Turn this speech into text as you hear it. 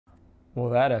Well,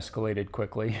 that escalated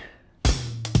quickly.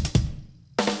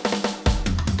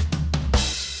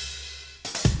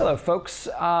 Hello, folks.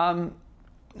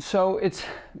 So it's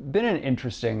been an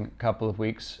interesting couple of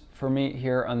weeks for me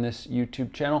here on this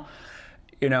YouTube channel.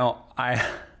 You know, I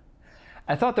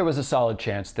thought there was a solid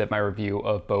chance that my review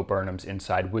of Bo Burnham's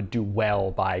Inside would do well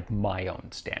by my own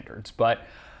standards, but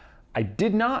I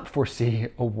did not foresee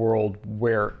a world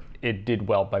where it did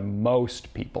well by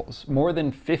most people's. More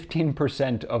than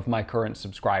 15% of my current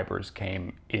subscribers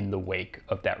came in the wake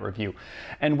of that review.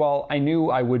 And while I knew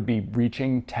I would be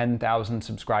reaching 10,000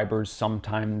 subscribers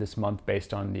sometime this month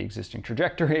based on the existing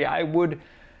trajectory, I would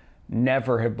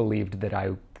never have believed that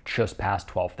I just passed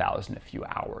 12,000 a few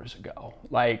hours ago.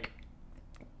 Like,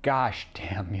 gosh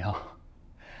damn, y'all.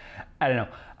 I don't know.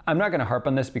 I'm not gonna harp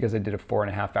on this because I did a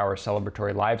 4.5-hour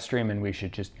celebratory live stream and we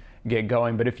should just get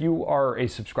going. But if you are a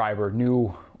subscriber,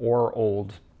 new or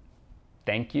old,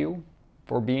 thank you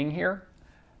for being here.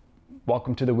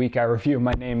 Welcome to the Week I Review.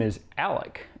 My name is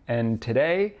Alec, and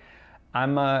today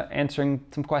I'm answering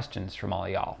some questions from all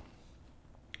y'all.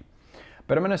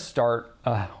 But I'm gonna start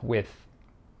with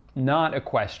not a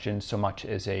question so much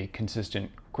as a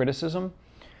consistent criticism.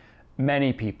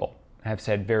 Many people have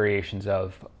said variations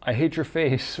of, I hate your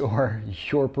face, or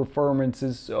your performance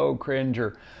is so cringe,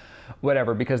 or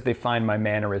whatever, because they find my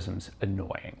mannerisms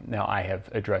annoying. Now, I have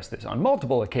addressed this on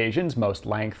multiple occasions, most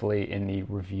lengthily in the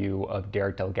review of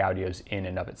Derek DelGaudio's In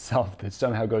and of Itself, that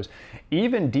somehow goes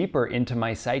even deeper into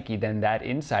my psyche than that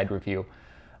Inside review,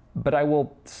 but I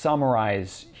will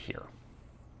summarize here.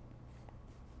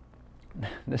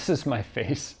 This is my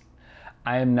face.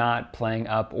 I am not playing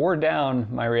up or down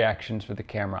my reactions for the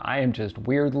camera. I am just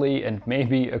weirdly and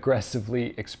maybe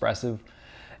aggressively expressive,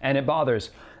 and it bothers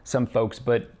some folks,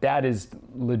 but that is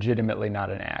legitimately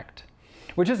not an act.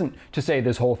 Which isn't to say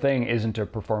this whole thing isn't a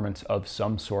performance of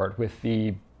some sort, with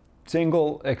the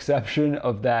single exception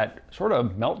of that sort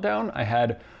of meltdown I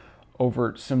had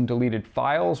over some deleted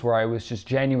files where I was just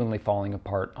genuinely falling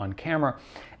apart on camera.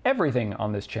 Everything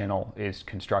on this channel is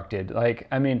constructed. Like,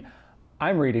 I mean,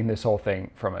 I'm reading this whole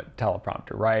thing from a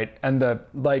teleprompter, right? And the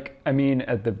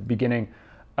at the beginning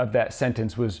of that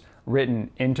sentence was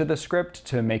written into the script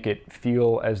to make it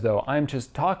feel as though I'm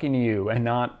just talking to you and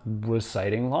not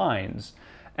reciting lines.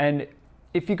 And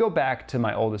if you go back to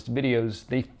my oldest videos,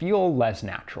 they feel less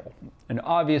natural. And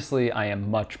obviously I am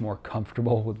much more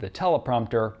comfortable with the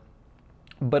teleprompter,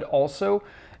 but also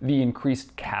the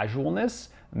increased casualness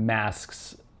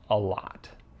masks a lot.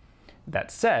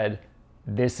 That said,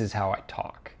 this is how I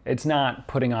talk. It's not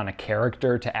putting on a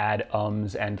character to add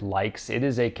ums and likes. It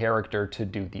is a character to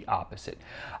do the opposite.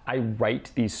 I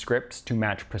write these scripts to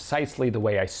match precisely the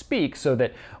way I speak so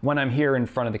that when I'm here in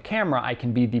front of the camera, I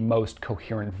can be the most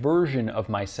coherent version of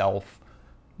myself,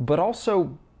 but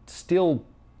also still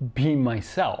be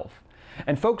myself.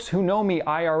 And folks who know me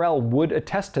IRL would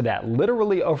attest to that.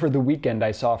 Literally over the weekend,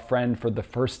 I saw a friend for the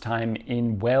first time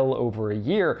in well over a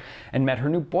year and met her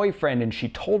new boyfriend, and she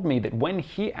told me that when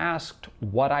he asked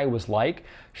what I was like,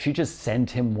 she just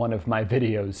sent him one of my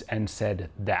videos and said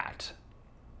that.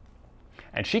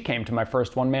 And she came to my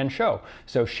first one-man show,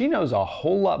 so she knows a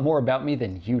whole lot more about me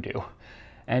than you do.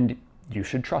 And you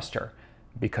should trust her,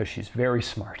 because she's very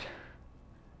smart.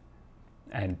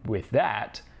 And with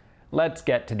that, let's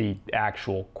get to the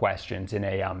actual questions in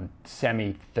a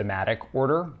semi-thematic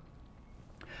order.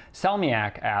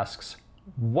 Salmiak asks,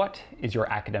 what is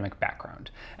your academic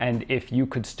background? And if you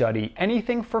could study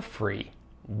anything for free,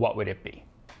 what would it be?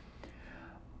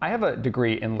 I have a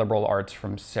degree in liberal arts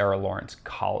from Sarah Lawrence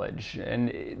College, and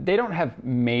they don't have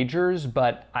majors,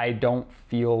 but I don't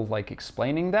feel like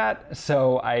explaining that,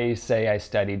 so I say I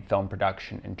studied film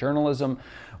production and journalism,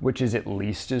 which is at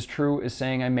least as true as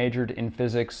saying I majored in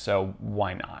physics, so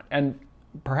why not? And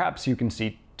perhaps you can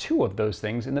see two of those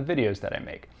things in the videos that I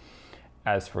make.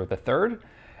 As for the third,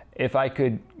 if I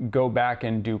could go back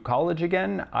and do college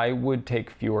again, I would take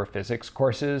fewer physics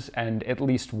courses and at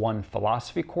least one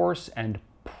philosophy course and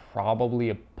probably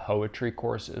a poetry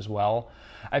course as well.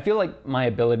 I feel like my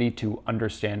ability to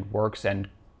understand works and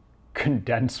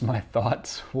condense my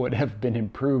thoughts would have been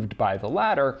improved by the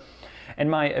latter, and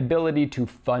my ability to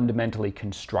fundamentally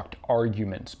construct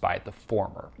arguments by the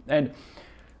former. And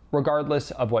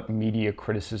regardless of what media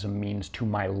criticism means to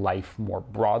my life more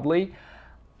broadly,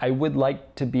 I would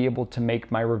like to be able to make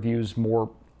my reviews more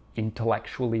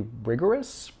intellectually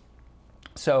rigorous.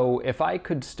 So if I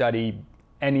could study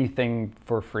anything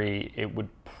for free, it would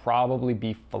probably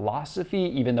be philosophy,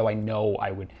 even though I know I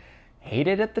would hate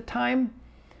it at the time.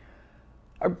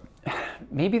 Or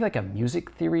maybe like a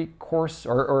music theory course,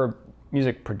 or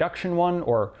music production one,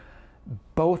 or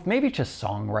both, maybe just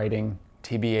songwriting,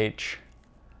 TBH.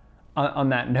 On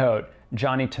that note,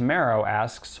 Johnny Tamaro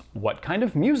asks, what kind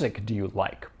of music do you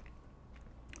like?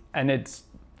 And it's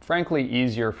frankly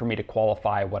easier for me to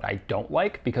qualify what I don't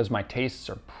like because my tastes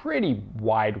are pretty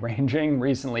wide-ranging.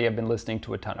 Recently I've been listening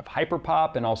to a ton of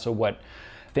hyperpop and also what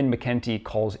Finn McKenty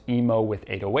calls emo with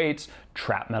 808s.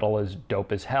 Trap metal is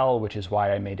dope as hell, which is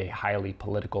why I made a highly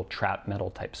political trap metal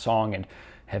type song and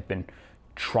have been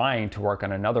trying to work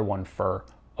on another one for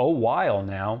a while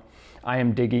now. I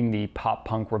am digging the pop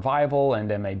punk revival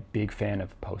and am a big fan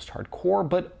of post-hardcore,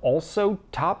 but also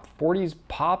top 40s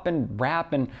pop and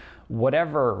rap and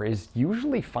whatever is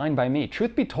usually fine by me.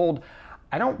 Truth be told,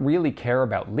 I don't really care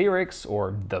about lyrics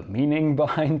or the meaning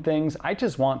behind things. I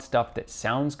just want stuff that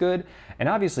sounds good, and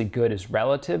obviously good is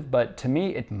relative, but to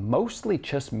me it mostly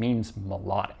just means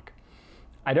melodic.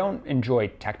 I don't enjoy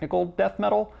technical death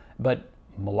metal, but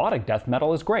melodic death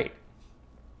metal is great.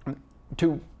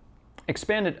 To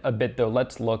expand it a bit though,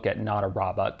 let's look at Not a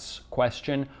Robot's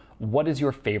question, what is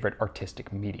your favorite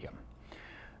artistic medium?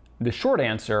 The short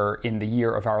answer in the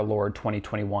year of our Lord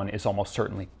 2021 is almost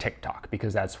certainly TikTok,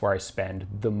 because that's where I spend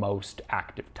the most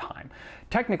active time.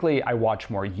 Technically, I watch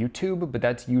more YouTube, but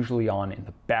that's usually on in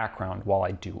the background while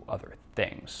I do other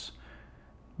things.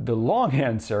 The long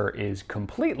answer is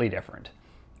completely different.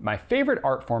 My favorite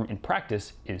art form in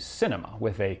practice is cinema,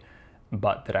 with a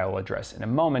but that I will address in a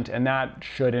moment, and that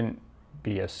shouldn't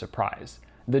be a surprise.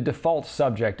 The default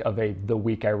subject of a The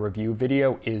Week I Review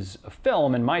video is a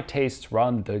film, and my tastes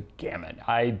run the gamut.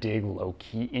 I dig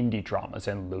low-key indie dramas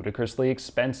and ludicrously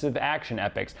expensive action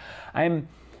epics. I'm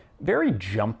very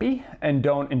jumpy and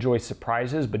don't enjoy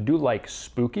surprises, but do like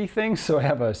spooky things, so I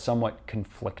have a somewhat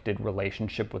conflicted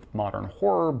relationship with modern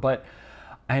horror, but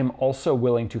I am also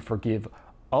willing to forgive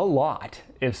a lot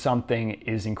if something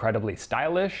is incredibly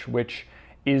stylish, which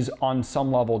is on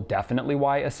some level definitely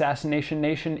why Assassination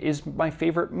Nation is my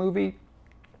favorite movie.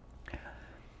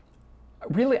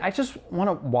 Really, I just want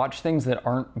to watch things that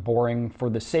aren't boring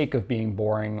for the sake of being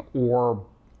boring or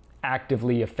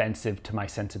actively offensive to my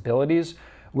sensibilities,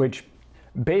 which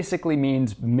basically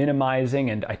means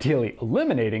minimizing and ideally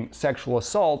eliminating sexual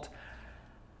assault,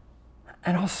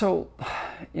 and also,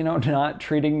 not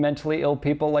treating mentally ill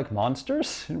people like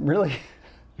monsters. It really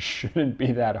shouldn't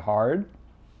be that hard.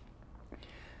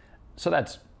 So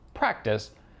that's practice,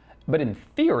 but in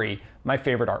theory, my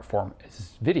favorite art form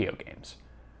is video games.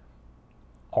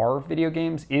 Are video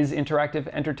games? Is interactive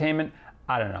entertainment?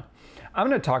 I don't know. I'm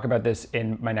going to talk about this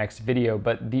in my next video,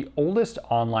 but the oldest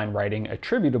online writing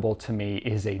attributable to me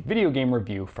is a video game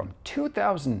review from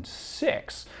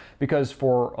 2006, because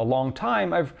for a long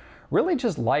time I've really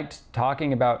just liked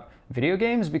talking about video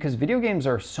games because video games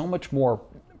are so much more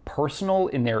personal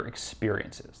in their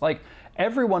experiences. Like,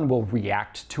 everyone will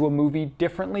react to a movie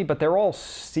differently, but they're all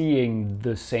seeing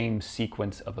the same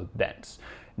sequence of events.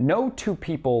 No two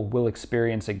people will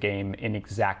experience a game in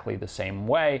exactly the same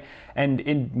way, and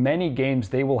in many games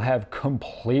they will have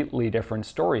completely different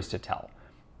stories to tell,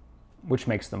 which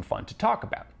makes them fun to talk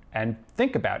about and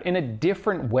think about in a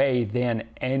different way than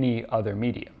any other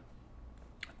medium.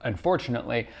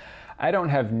 Unfortunately, I don't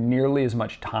have nearly as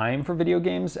much time for video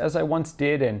games as I once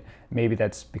did, and maybe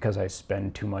that's because I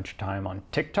spend too much time on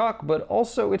TikTok, but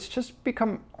also it's just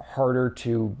become harder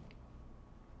to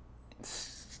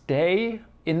stay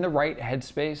in the right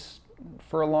headspace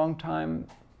for a long time.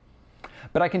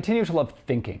 But I continue to love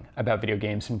thinking about video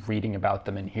games and reading about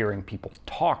them and hearing people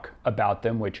talk about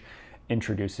them, which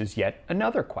introduces yet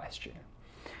another question.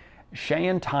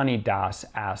 Shayantani Das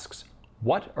asks,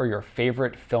 what are your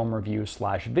favorite film review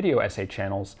 / video essay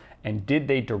channels, and did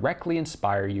they directly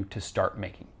inspire you to start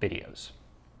making videos?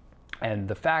 And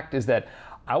the fact is that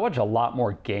I watch a lot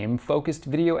more game-focused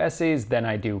video essays than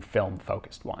I do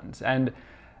film-focused ones. And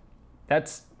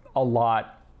that's a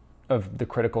lot of the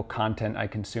critical content I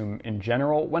consume in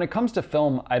general. When it comes to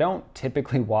film, I don't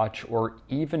typically watch or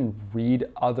even read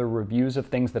other reviews of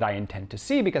things that I intend to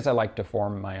see because I like to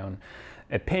form my own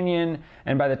opinion,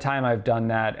 and by the time I've done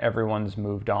that, everyone's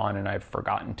moved on and I've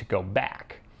forgotten to go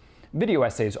back. Video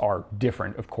essays are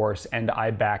different, of course, and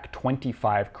I back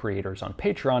 25 creators on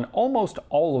Patreon, almost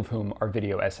all of whom are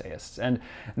video essayists. And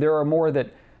there are more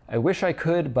that I wish I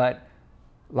could, but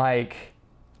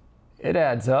it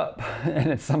adds up,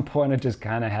 and at some point I just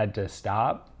kind of had to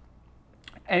stop.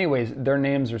 Anyways, their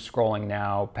names are scrolling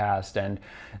now past, and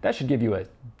that should give you a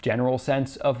general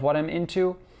sense of what I'm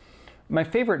into. My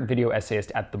favorite video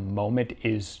essayist at the moment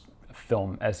is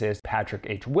film essayist Patrick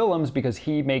H. Willems, because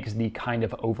he makes the kind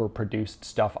of overproduced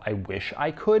stuff I wish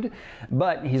I could,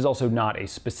 but he's also not a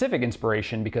specific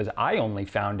inspiration because I only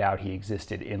found out he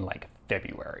existed in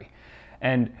February.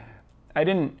 And I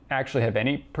didn't actually have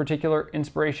any particular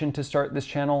inspiration to start this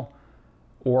channel.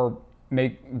 or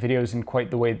make videos in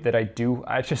quite the way that I do.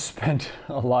 I just spent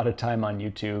a lot of time on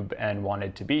YouTube and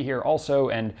wanted to be here also,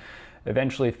 and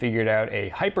eventually figured out a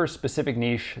hyper-specific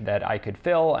niche that I could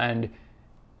fill, and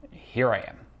here I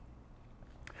am.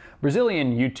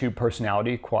 Brazilian YouTube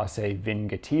personality Quase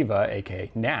Vingativa,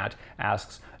 aka Nat,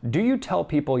 asks, do you tell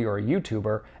people you're a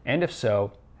YouTuber, and if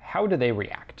so, how do they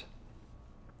react?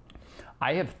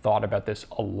 I have thought about this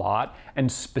a lot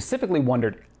and specifically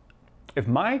wondered, if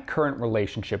my current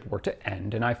relationship were to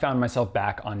end and I found myself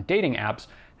back on dating apps,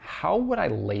 how would I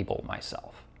label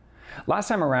myself? Last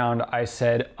time around, I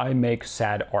said I make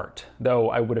sad art, though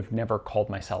I would have never called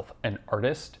myself an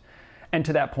artist. And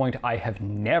to that point, I have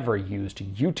never used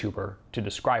YouTuber to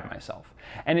describe myself.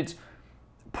 And it's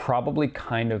probably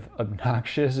kind of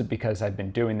obnoxious because I've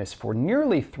been doing this for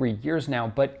nearly 3 years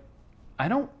now, but I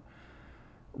don't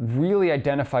really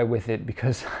identify with it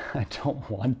because I don't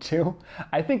want to.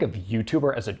 I think of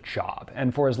YouTuber as a job,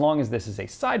 and for as long as this is a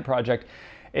side project,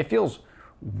 it feels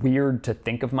weird to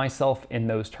think of myself in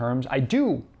those terms. I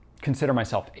do consider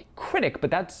myself a critic, but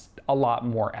that's a lot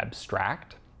more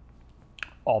abstract.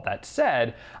 All that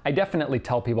said, I definitely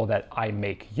tell people that I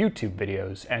make YouTube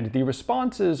videos, and the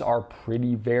responses are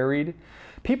pretty varied.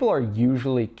 People are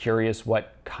usually curious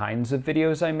what kinds of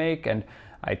videos I make, and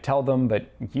I tell them,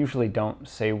 but usually don't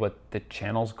say what the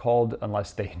channel's called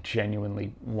unless they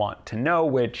genuinely want to know,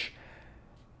 which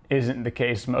isn't the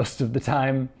case most of the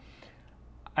time.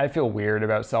 I feel weird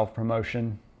about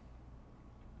self-promotion.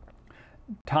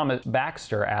 Thomas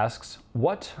Baxter asks,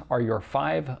 what are your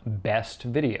 5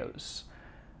 best videos?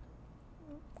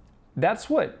 That's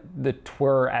what the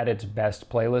Twir at its best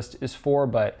playlist is for,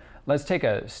 but let's take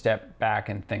a step back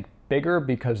and think bigger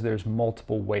because there's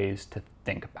multiple ways to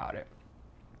think about it.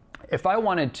 If I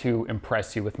wanted to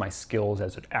impress you with my skills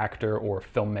as an actor or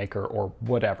filmmaker or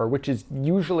whatever, which is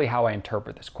usually how I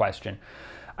interpret this question,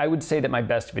 I would say that my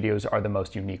best videos are the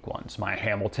most unique ones. My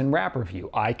Hamilton rap review,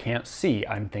 I Can't See,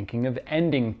 I'm Thinking of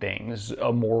Ending Things,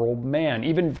 A Moral Man,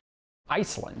 even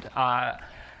Iceland.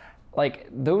 Like,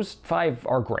 those 5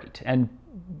 are great, and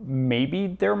maybe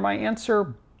they're my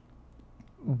answer,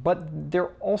 but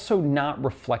they're also not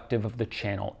reflective of the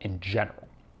channel in general.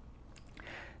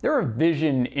 They're a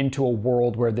vision into a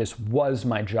world where this was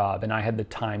my job and I had the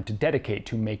time to dedicate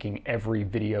to making every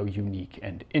video unique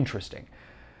and interesting.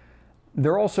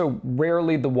 They're also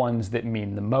rarely the ones that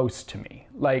mean the most to me.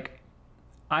 Like,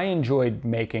 I enjoyed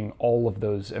making all of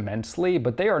those immensely,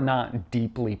 but they are not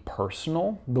deeply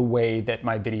personal the way that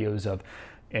my videos of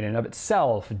In and of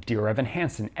Itself, Dear Evan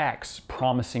Hansen, X,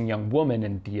 Promising Young Woman,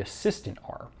 and The Assistant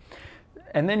are.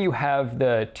 And then you have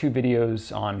the 2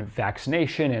 videos on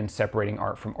vaccination and separating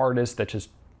art from artists that just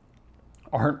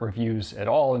aren't reviews at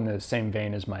all, in the same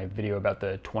vein as my video about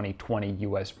the 2020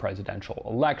 US presidential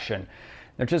election.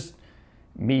 They're just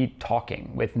me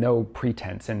talking with no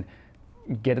pretense and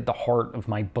get at the heart of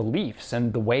my beliefs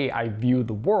and the way I view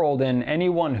the world, and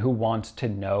anyone who wants to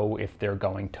know if they're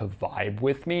going to vibe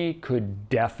with me could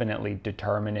definitely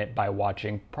determine it by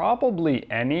watching probably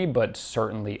any, but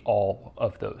certainly all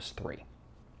of those 3.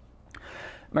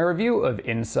 My review of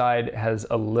Inside has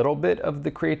a little bit of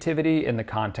the creativity in the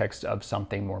context of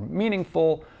something more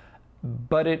meaningful,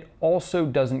 but it also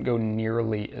doesn't go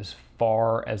nearly as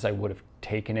far as I would have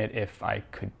taken it if I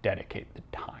could dedicate the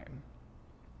time.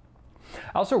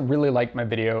 I also really liked my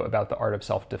video about the art of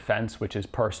self-defense, which is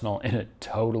personal in a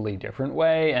totally different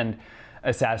way, and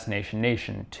Assassination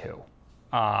Nation too.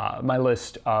 My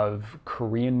list of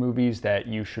Korean movies that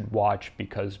you should watch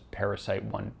because Parasite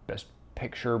won Best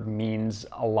Picture means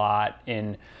a lot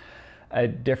in a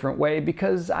different way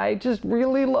because I just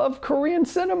really love Korean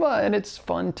cinema, and it's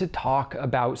fun to talk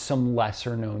about some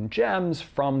lesser known gems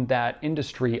from that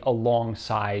industry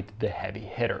alongside the heavy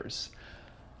hitters.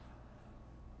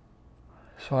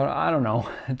 So I don't know,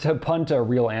 to punt a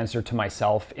real answer to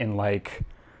myself in like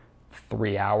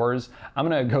 3 hours, I'm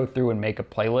gonna go through and make a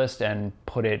playlist and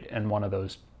put it in one of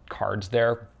those cards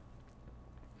there.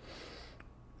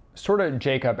 Sorta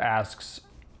Jacob asks,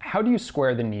 how do you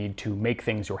square the need to make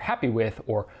things you're happy with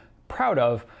or proud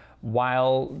of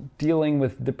while dealing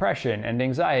with depression and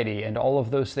anxiety and all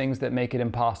of those things that make it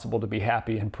impossible to be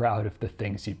happy and proud of the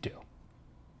things you do?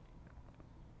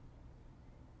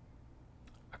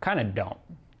 Kind of don't.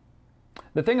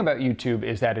 The thing about YouTube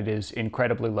is that it is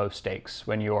incredibly low stakes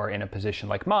when you're in a position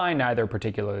like mine, neither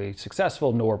particularly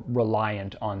successful nor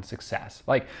reliant on success.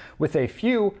 Like, with a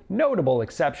few notable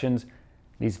exceptions,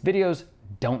 these videos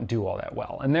don't do all that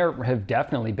well. And there have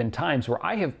definitely been times where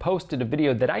I have posted a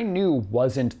video that I knew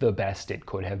wasn't the best it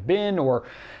could have been, or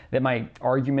that my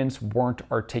arguments weren't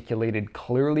articulated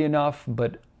clearly enough,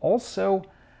 but also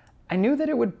I knew that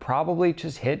it would probably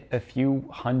just hit a few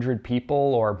hundred people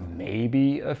or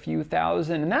maybe a few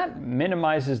thousand, and that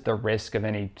minimizes the risk of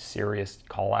any serious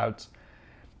callouts.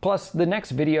 Plus, the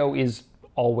next video is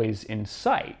always in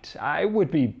sight. I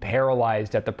would be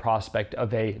paralyzed at the prospect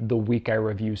of The Week I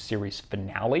Review series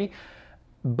finale,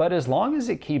 but as long as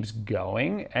it keeps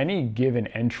going, any given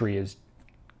entry is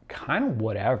kind of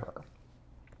whatever.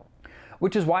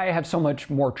 Which is why I have so much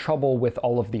more trouble with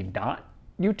all of the not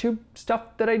YouTube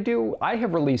stuff that I do. I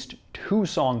have released 2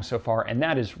 songs so far, and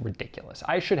that is ridiculous.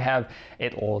 I should have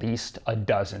at least a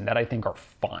dozen that I think are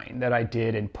fine, that I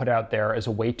did and put out there as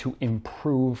a way to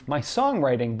improve my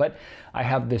songwriting, but I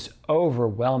have this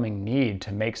overwhelming need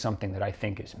to make something that I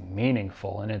think is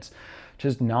meaningful, and it's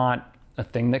just not a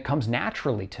thing that comes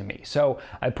naturally to me. So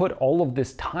I put all of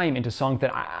this time into songs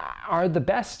that are the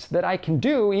best that I can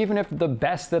do, even if the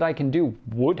best that I can do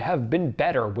would have been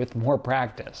better with more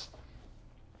practice.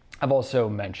 I've also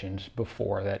mentioned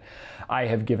before that I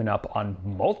have given up on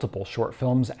multiple short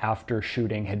films after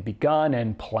shooting had begun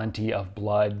and plenty of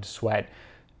blood, sweat,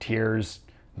 tears,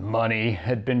 money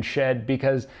had been shed,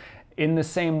 because in the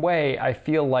same way, I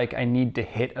feel like I need to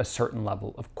hit a certain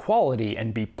level of quality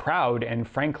and be proud, and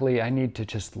frankly, I need to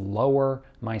just lower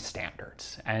my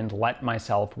standards and let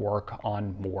myself work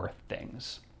on more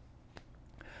things.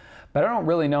 But I don't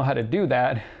really know how to do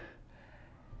that,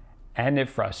 and it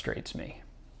frustrates me.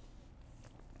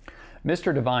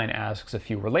 Mr. Divine asks a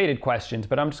few related questions,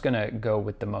 but I'm just going to go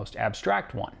with the most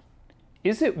abstract one.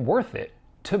 Is it worth it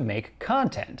to make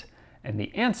content? And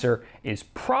the answer is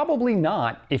probably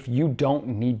not if you don't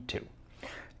need to.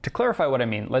 To clarify what I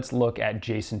mean, let's look at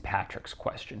Jason Patrick's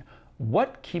question.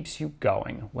 What keeps you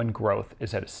going when growth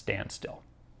is at a standstill?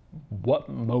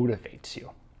 What motivates you?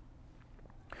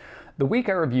 The Week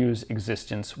I Review's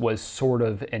existence was sort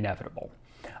of inevitable.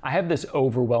 I have this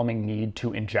overwhelming need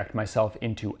to inject myself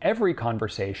into every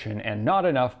conversation and not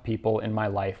enough people in my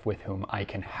life with whom I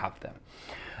can have them.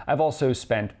 I've also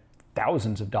spent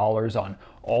thousands of dollars on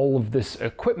all of this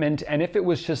equipment, and if it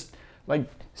was just like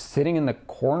sitting in the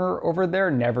corner over there,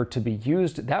 never to be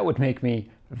used, that would make me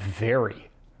very,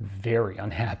 very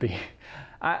unhappy.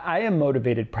 I am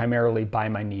motivated primarily by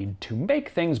my need to make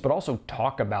things, but also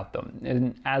talk about them.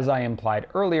 And as I implied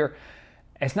earlier,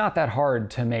 it's not that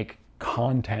hard to make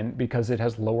content because it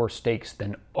has lower stakes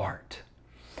than art.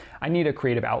 I need a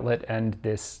creative outlet, and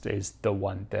this is the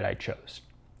one that I chose.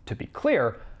 To be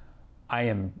clear, I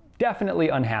am definitely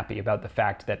unhappy about the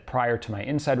fact that prior to my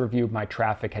inside review, my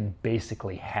traffic had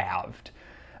basically halved.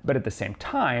 But at the same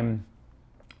time,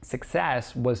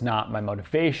 success was not my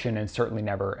motivation and certainly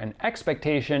never an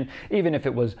expectation, even if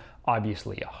it was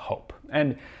obviously a hope.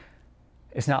 And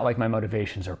it's not like my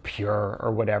motivations are pure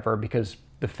or whatever, because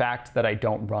the fact that I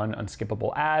don't run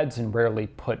unskippable ads and rarely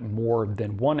put more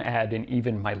than one ad in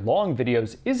even my long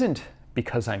videos isn't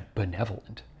because I'm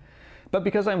benevolent, but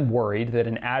because I'm worried that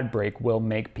an ad break will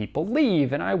make people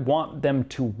leave, and I want them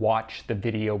to watch the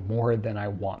video more than I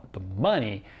want the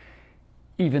money,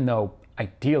 even though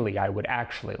ideally I would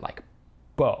actually like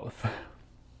both.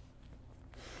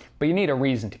 But you need a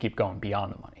reason to keep going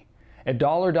beyond the money. If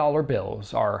dollar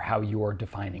bills are how you are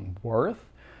defining worth,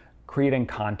 creating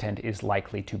content is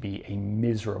likely to be a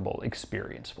miserable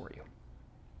experience for you.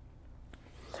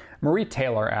 Marie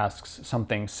Taylor asks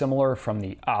something similar from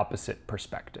the opposite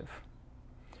perspective.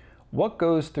 What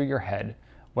goes through your head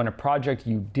when a project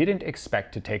you didn't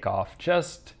expect to take off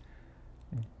just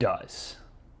does?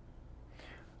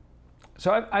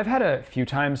 So I've had a few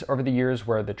times over the years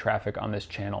where the traffic on this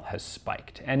channel has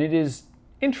spiked, and it is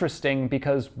interesting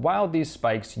because while these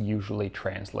spikes usually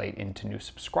translate into new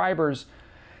subscribers,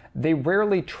 they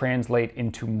rarely translate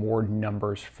into more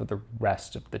numbers for the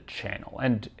rest of the channel,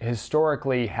 and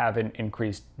historically haven't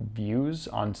increased views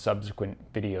on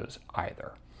subsequent videos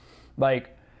either.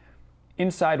 Like,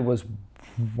 Inside was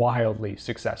wildly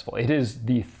successful. It is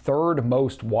the 3rd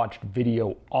most watched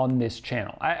video on this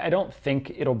channel. I don't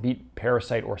think it'll beat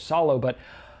Parasite or Solo, but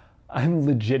I'm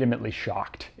legitimately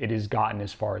shocked it has gotten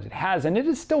as far as it has, and it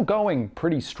is still going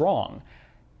pretty strong.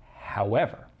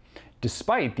 However,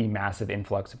 despite the massive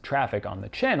influx of traffic on the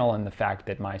channel and the fact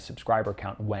that my subscriber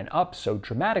count went up so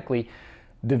dramatically,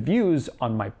 the views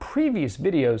on my previous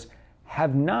videos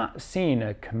have not seen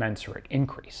a commensurate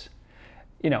increase.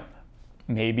 You know,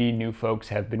 maybe new folks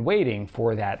have been waiting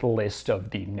for that list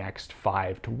of the next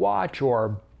 5 to watch,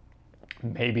 or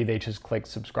maybe they just click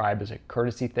subscribe as a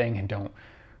courtesy thing and don't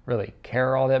really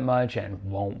care all that much and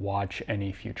won't watch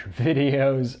any future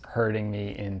videos, hurting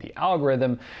me in the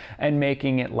algorithm and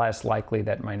making it less likely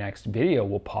that my next video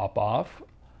will pop off.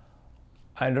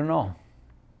 I don't know.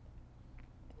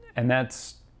 And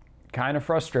that's kind of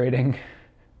frustrating.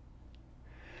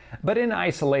 But in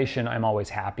isolation, I'm always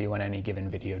happy when any given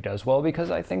video does well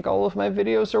because I think all of my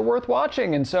videos are worth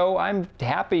watching, and so I'm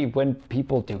happy when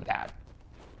people do that.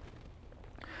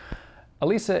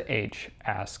 Elisa H.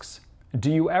 asks,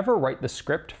 do you ever write the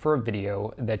script for a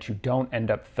video that you don't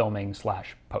end up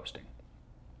filming/posting?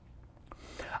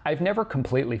 I've never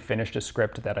completely finished a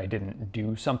script that I didn't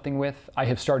do something with. I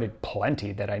have started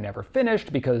plenty that I never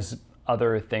finished because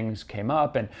other things came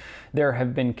up, and there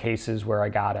have been cases where I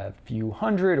got a few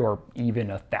hundred or even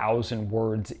 1,000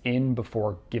 words in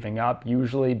before giving up,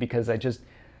 usually because I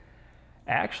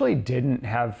actually didn't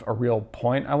have a real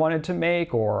point I wanted to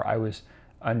make, or I was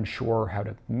unsure how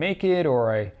to make it,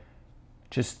 or I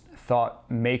just thought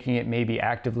making it may be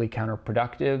actively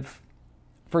counterproductive.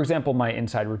 For example, my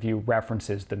inside review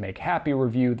references the Make Happy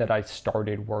review that I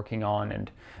started working on,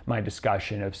 and my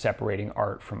discussion of separating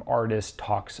art from artist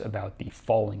talks about the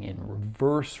Falling in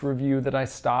Reverse review that I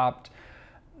stopped.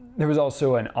 There was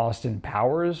also an Austin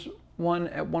Powers one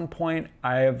at one point.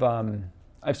 I've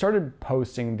started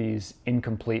posting these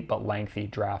incomplete but lengthy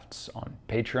drafts on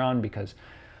Patreon because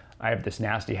I have this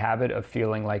nasty habit of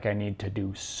feeling like I need to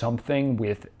do something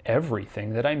with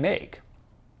everything that I make.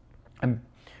 I'm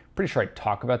pretty sure I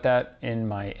talk about that in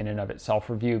my In and of Itself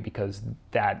review because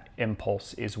that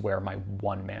impulse is where my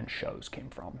one-man shows came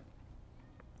from.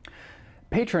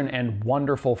 Patron and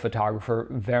wonderful photographer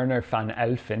Werner van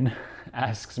Elfen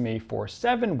asks me for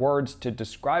 7 words to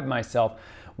describe myself,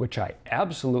 which I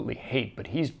absolutely hate, but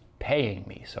he's paying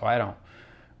me, so I don't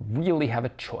really have a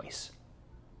choice.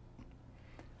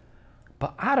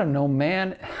 But I don't know,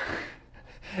 man.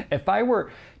 If I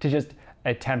were to just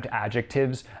attempt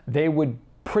adjectives, they would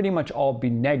pretty much all be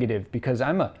negative because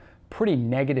I'm a pretty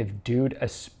negative dude,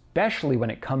 especially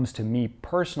when it comes to me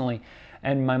personally.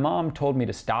 And my mom told me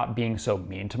to stop being so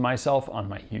mean to myself on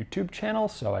my YouTube channel,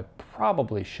 so I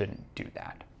probably shouldn't do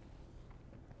that.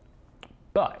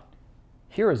 But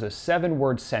here is a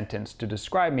 7-word sentence to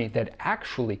describe me that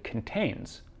actually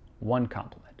contains one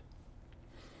compliment.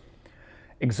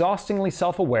 Exhaustingly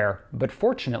self-aware, but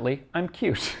fortunately, I'm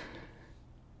cute.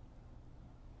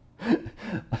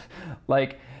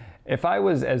 Like, if I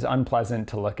was as unpleasant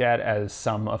to look at as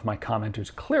some of my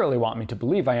commenters clearly want me to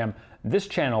believe I am, this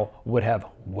channel would have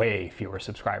way fewer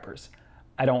subscribers.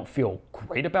 I don't feel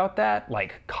great about that,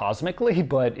 like cosmically,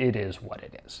 but it is what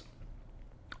it is.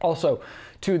 Also,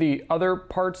 to the other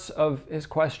parts of his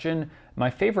question, my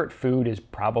favorite food is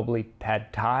probably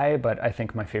pad thai, but I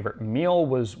think my favorite meal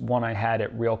was one I had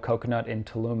at Real Coconut in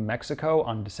Tulum, Mexico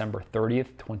on December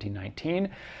 30th, 2019.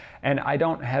 And I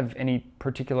don't have any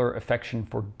particular affection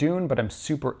for Dune, but I'm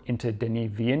super into Denis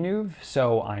Villeneuve,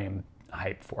 so I am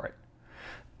hyped for it.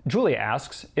 Julia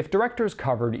asks, if directors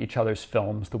covered each other's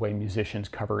films the way musicians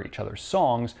cover each other's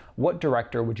songs, what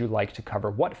director would you like to cover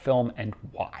what film and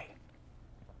why?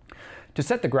 To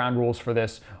set the ground rules for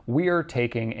this, we are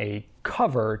taking a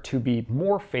cover to be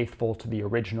more faithful to the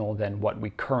original than what we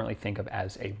currently think of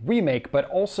as a remake, but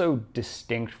also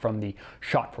distinct from the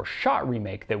shot-for-shot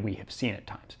remake that we have seen at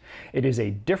times. It is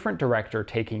a different director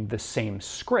taking the same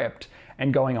script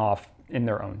and going off in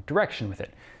their own direction with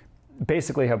it.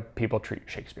 Basically how people treat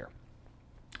Shakespeare.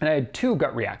 And I had 2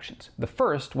 gut reactions. The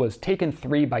first was Taken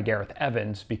 3 by Gareth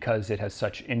Evans because it has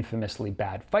such infamously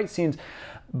bad fight scenes,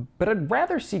 but I'd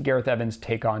rather see Gareth Evans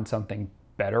take on something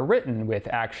better written with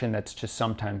action that's just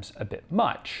sometimes a bit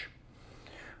much.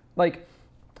 Like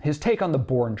his take on the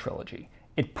Bourne trilogy.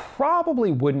 It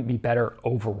probably wouldn't be better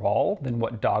overall than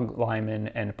what Doug Liman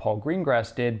and Paul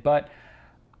Greengrass did, but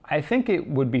I think it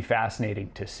would be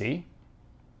fascinating to see.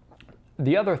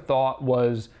 The other thought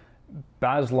was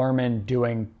Baz Luhrmann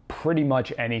doing pretty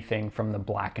much anything from the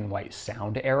black and white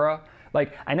sound era.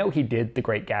 Like, I know he did The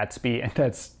Great Gatsby, and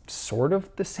that's sort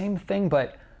of the same thing,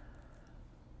 but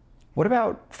what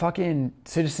about fucking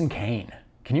Citizen Kane?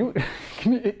 Can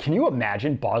you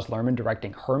imagine Baz Luhrmann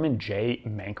directing Herman J.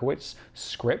 Mankiewicz's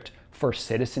script for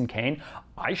Citizen Kane?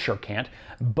 I sure can't,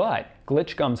 but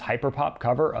Glitch Gum's hyperpop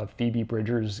cover of Phoebe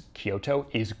Bridgers' Kyoto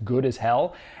is good as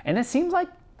hell, and it seems like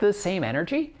the same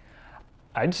energy.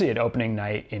 I'd see it opening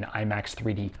night in IMAX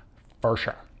 3D for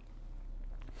sure.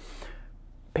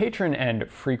 Patron and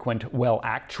frequent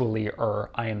I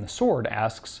Am the Sword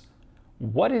asks,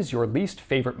 what is your least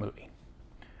favorite movie?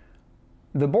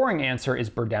 The boring answer is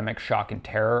Birdemic Shock and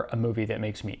Terror, a movie that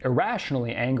makes me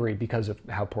irrationally angry because of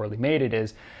how poorly made it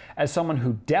is. As someone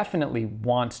who definitely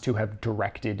wants to have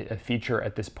directed a feature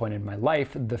at this point in my life,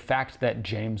 the fact that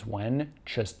James Wan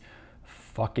just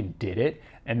fucking did it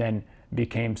and then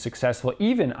became successful,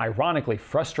 even ironically,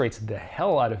 frustrates the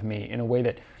hell out of me in a way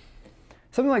that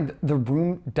something like The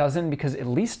Room doesn't, because at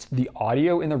least the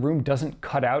audio in The Room doesn't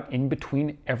cut out in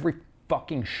between every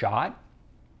fucking shot.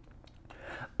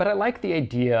 But I like the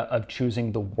idea of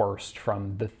choosing the worst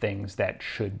from the things that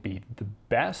should be the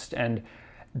best, and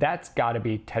that's got to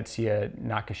be Tetsuya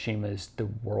Nakashima's The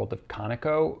World of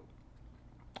Kaneko.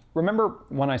 Remember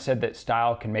when I said that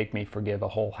style can make me forgive a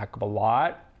whole heck of a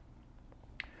lot?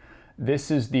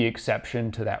 This is the exception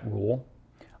to that rule.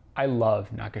 I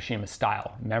love Nakashima's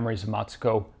style. Memories of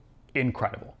Matsuko,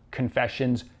 incredible.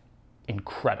 Confessions,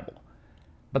 incredible.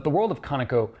 But The World of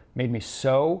Kaneko made me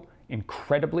so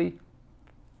incredibly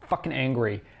fucking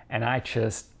angry, and I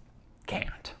just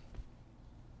can't.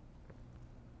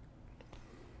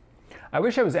 I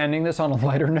wish I was ending this on a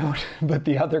lighter note, but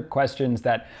the other questions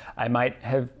that I might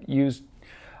have used,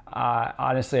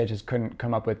 honestly, I just couldn't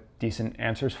come up with decent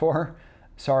answers for.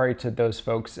 Sorry to those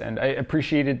folks, and I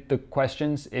appreciated the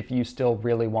questions. If you still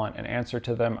really want an answer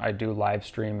to them, I do live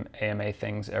stream AMA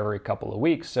things every couple of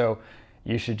weeks, so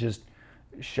you should just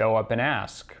show up and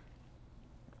ask.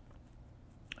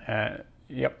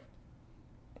 Yep,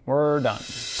 we're done.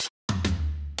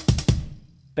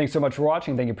 Thanks so much for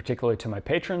watching. Thank you particularly to my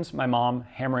patrons, my mom,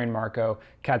 Hammer Marco,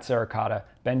 Kat Saracata,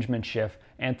 Benjamin Schiff,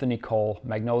 Anthony Cole,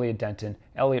 Magnolia Denton,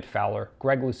 Elliot Fowler,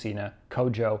 Greg Lucina,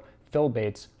 Kojo, Phil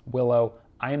Bates, Willow,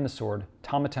 I Am the Sword,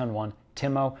 Tomatown1,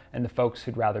 Timo, and the folks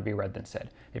who'd rather be read than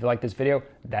said. If you like this video,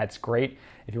 that's great.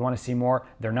 If you want to see more,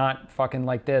 they're not fucking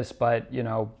like this, but you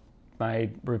know, my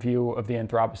review of the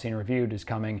Anthropocene Reviewed is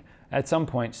coming at some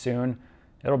point soon.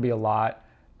 It'll be a lot,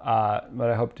 but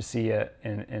I hope to see you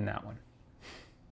in that one.